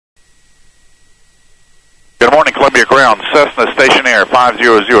Good morning, Columbia Ground, Cessna Station Air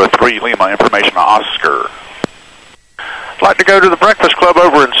 5003 Lima, information Oscar. I'd like to go to the Breakfast Club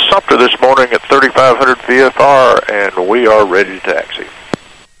over in Sumter this morning at 3500 VFR, and we are ready to taxi.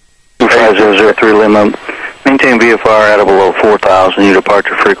 5003 Lima, maintain VFR at or below 4,000, your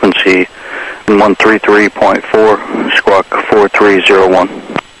departure frequency 133.4, squawk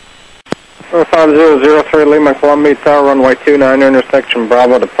 4301. 5003 Lima, Columbia Tower, runway 29, intersection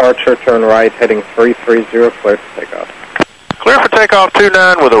Bravo, departure, turn right, heading 330, clear for takeoff. Clear for takeoff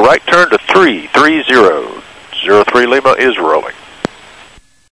 29 with a right turn to 330. 03 Lima is rolling.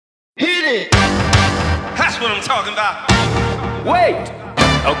 Hit it! That's what I'm talking about. Wait!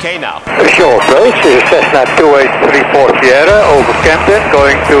 Okay now. Visual approach is Cessna 2834 Sierra over Camden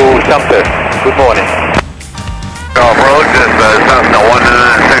going to Sumter. Good morning. Approach is Cessna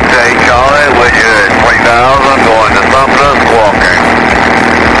 1968 Charlie with you at 20,000 going to Sumter, squawking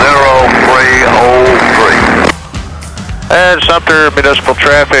 0303. And Sumter Municipal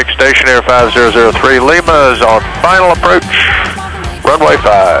Traffic, Station Air 5003 Lima is on final approach, runway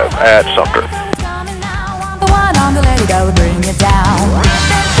 5 at Sumter.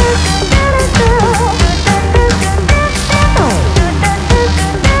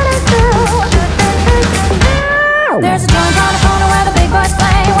 There's a joint on the corner where the big boys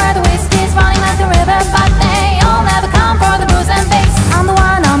play, where the whiskey's running like the river, but they all never come for the booze and bass. I'm the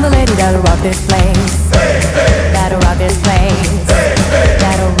one, I'm the lady that'll rock this place. That'll rock this place.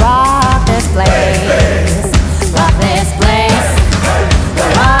 That'll rock this place. Rock this place.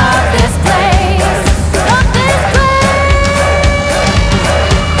 Rock this place. Rock this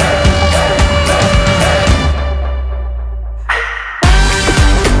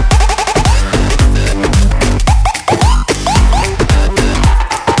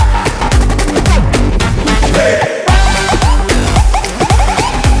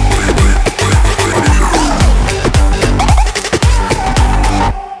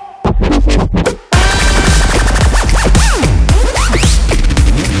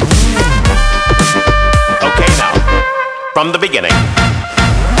From the beginning.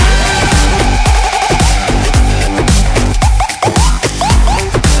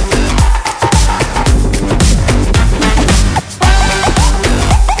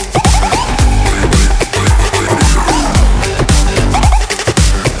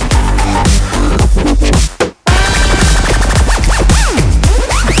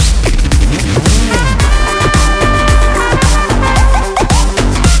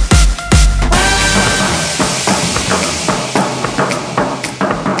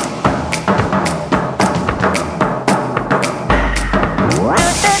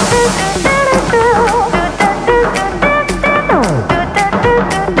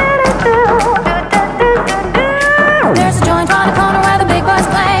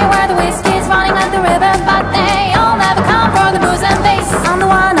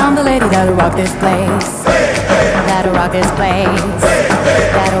 That'll rock this place. That'll rock this place.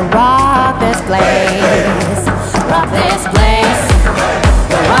 That'll rock this place. Rock this place.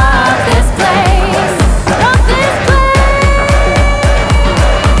 Rock this place. Rock this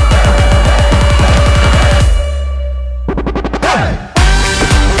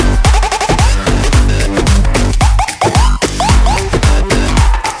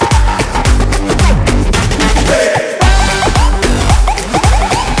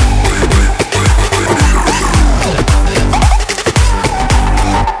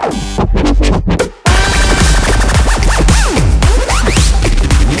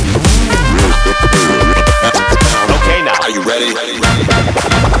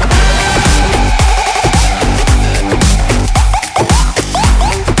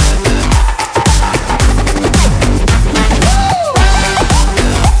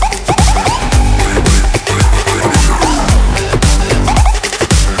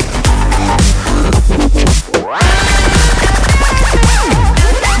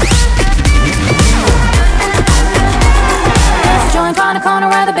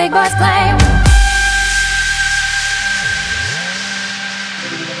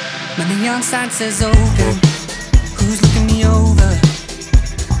sights is open. Who's looking me over?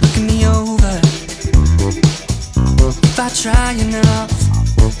 Looking me over. If I try enough,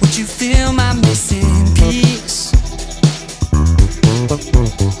 would you feel my missing piece?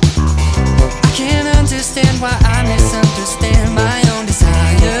 I can't understand why I misunderstand my own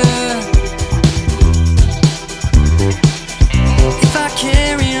desire. If I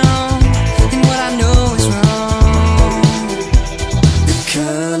carry on in what I know is wrong, the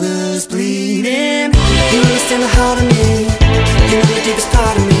colors bleeding. You understand the heart of me. You know the deepest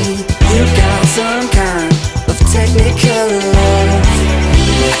part of me. You got some kind of Technicolor love.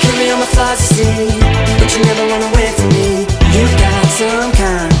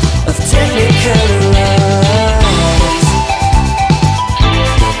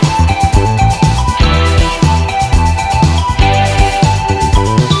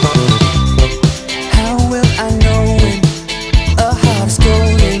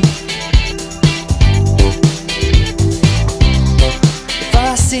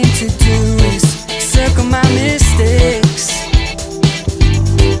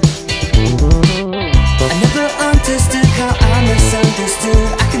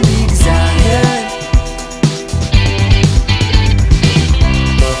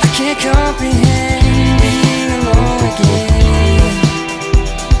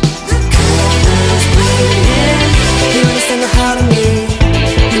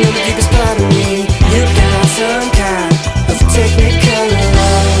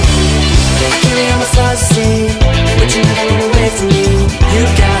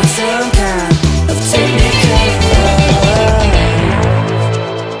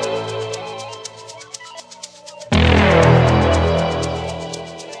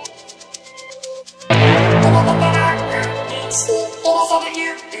 All of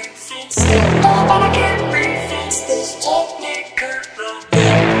you infants, nobody can refix this Technicolor.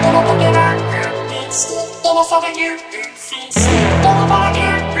 When I look at all of you infants, nobody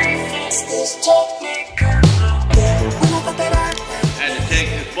can refix this Technicolor. When I look at all had to take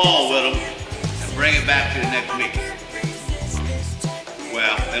this ball with them and bring it back to the next meeting.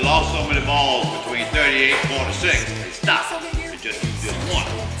 Well, they lost so many balls between 38 and 46, they stopped. They just used this one.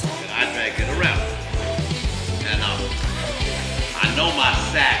 And I dragged it around. And I know my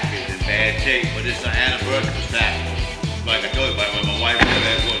sack is in bad shape, but it's an anniversary sack. Like I told you about when my wife said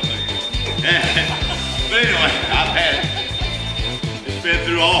that one thing. But anyway, I've had it's been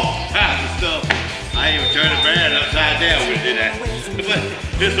through all kinds of stuff. I even turned the band upside down when I did that. But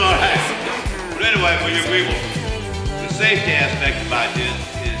it's all right. But anyway, for your people, the safety aspect about this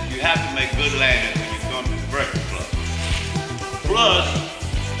is you have to make good landings when you come to the breakfast club. Plus,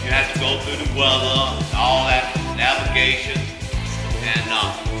 you have to go through the weather, all that navigation, and our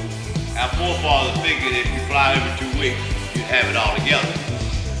forefathers figured if you fly every 2 weeks, you'd have it all together.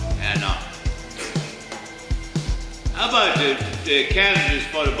 And how about the candidates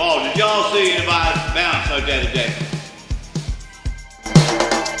for the ball? Did y'all see anybody bounce out there today?